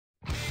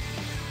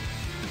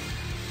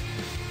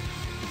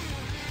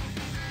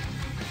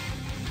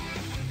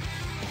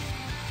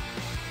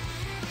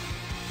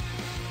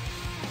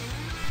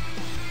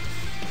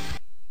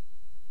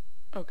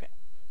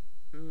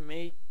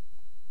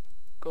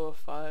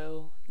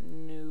file,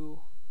 new,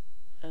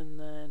 and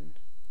then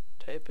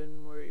type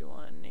in where you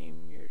want to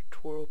name your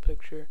twirl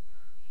picture,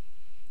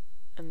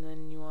 and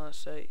then you want to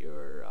set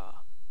your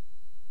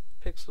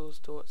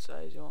pixels to what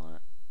size you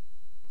want.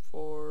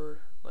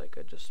 For like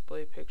a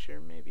display picture,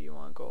 maybe you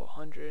want to go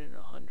 100 and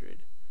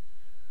 100.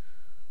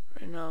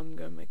 Right now I'm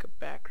going to make a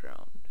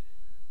background,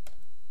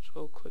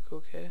 so click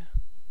OK.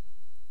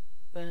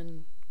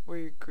 Then where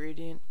your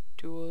gradient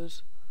tool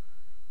is,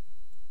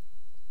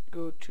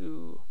 go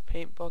to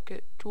paint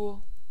bucket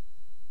tool,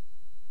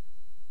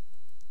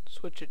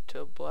 switch it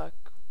to black,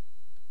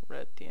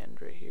 right at the end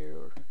right here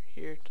or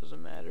here,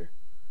 doesn't matter,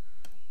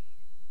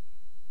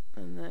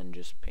 and then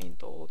just paint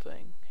the whole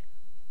thing.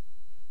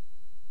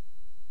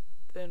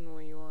 Then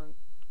what you want to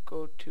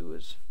go to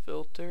is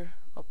filter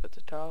up at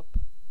the top,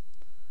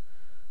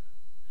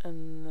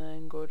 and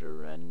then go to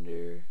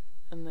render,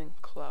 and then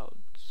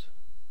clouds.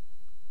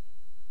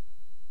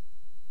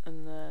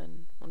 And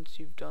then once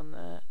you've done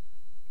that,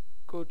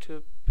 go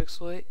to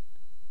pixelate,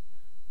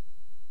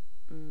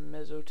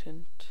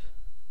 mezzotint,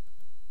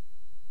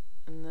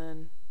 and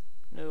then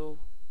it'll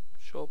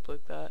show up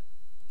like that.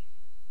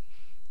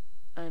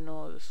 I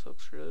know this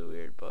looks really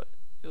weird, but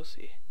you'll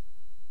see.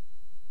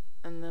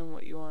 And then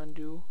what you want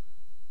to do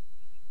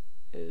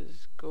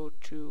is go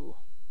to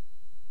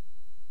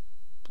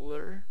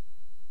blur,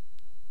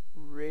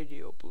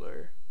 radio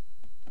blur,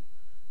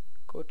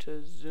 go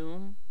to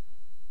zoom,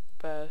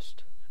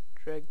 fast,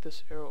 drag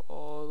this arrow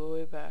all the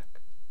way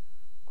back,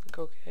 click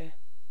OK,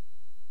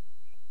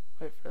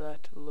 wait for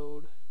that to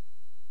load.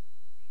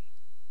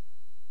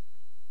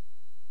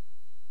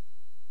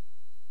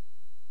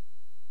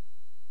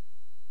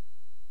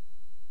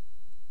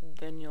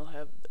 Then you'll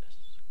have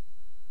this.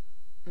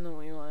 And then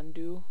what you want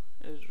to do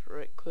is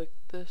right click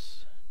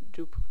this,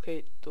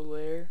 duplicate the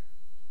layer,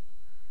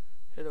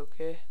 hit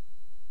OK.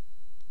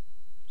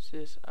 See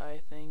this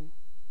eye thing?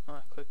 I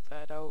want to click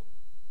that out.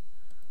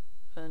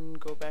 Then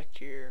go back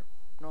to your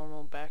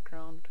normal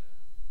background.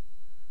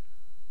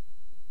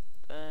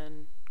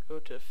 Then go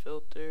to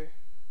filter,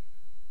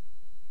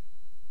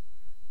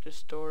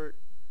 distort,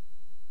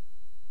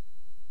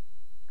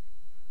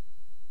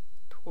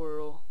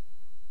 twirl,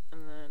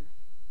 and then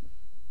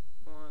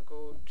you want to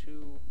go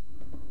to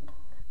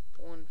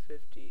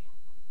 150,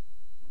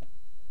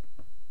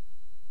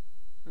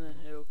 and then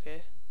hit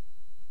OK.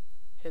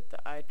 Hit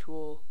the eye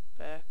tool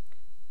back,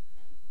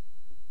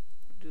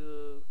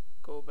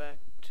 go back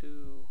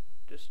to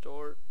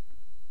distort,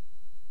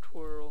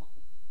 twirl,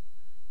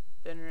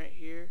 then right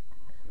here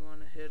you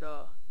want to hit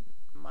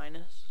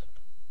minus,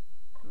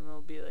 and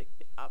it'll be like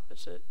the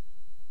opposite.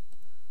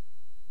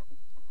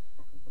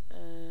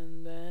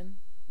 And then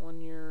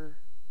when you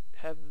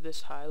have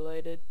this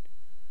highlighted,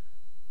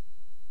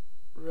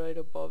 right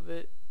above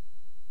it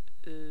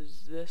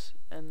is this,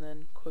 and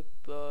then click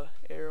the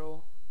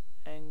arrow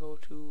angle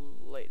to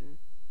lighten,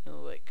 and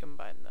it'll like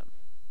combine them.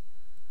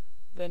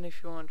 Then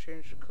if you want to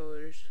change the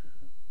colors,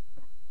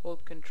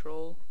 hold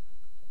Control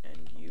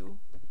and U.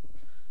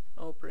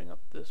 I'll bring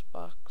up this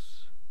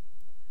box,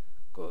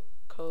 go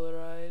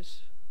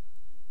colorize,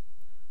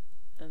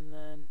 and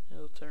then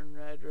it'll turn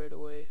red right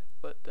away,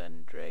 but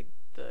then drag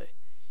the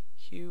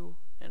hue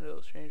and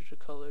it'll change the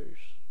colors.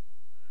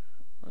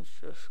 Let's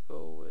just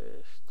go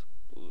with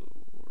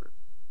blue or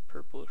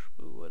purplish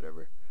blue,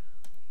 whatever.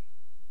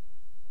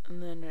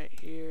 And then right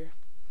here,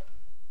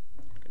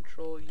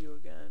 Control U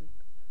again,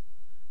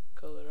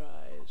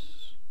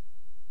 colorize,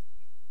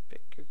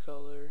 pick your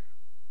color,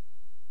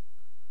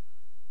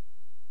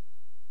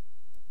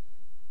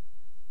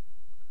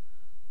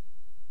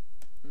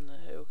 and then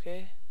hit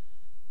OK,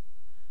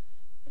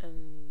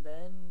 and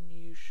then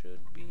you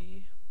should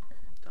be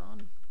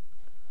done.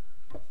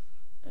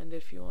 And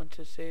if you want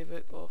to save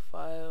it, go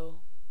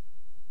File,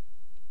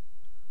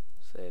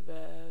 Save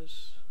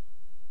As,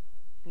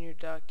 in your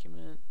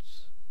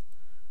documents.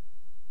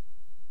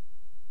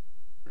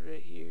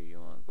 Right here you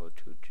want to go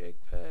to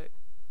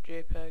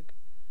JPEG,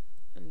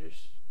 and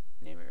just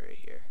name it right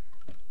here.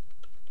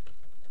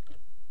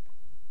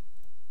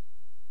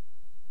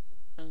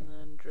 And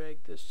then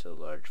drag this to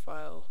large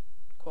file,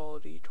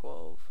 quality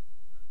 12.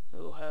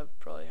 It'll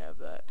probably have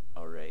that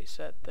already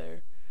set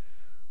there,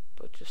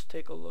 but just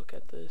take a look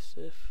at this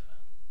if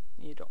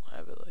you don't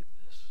have it like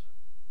this.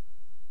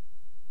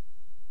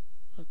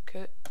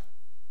 Okay,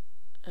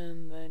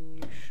 and then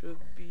you should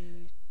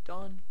be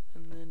done,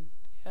 and then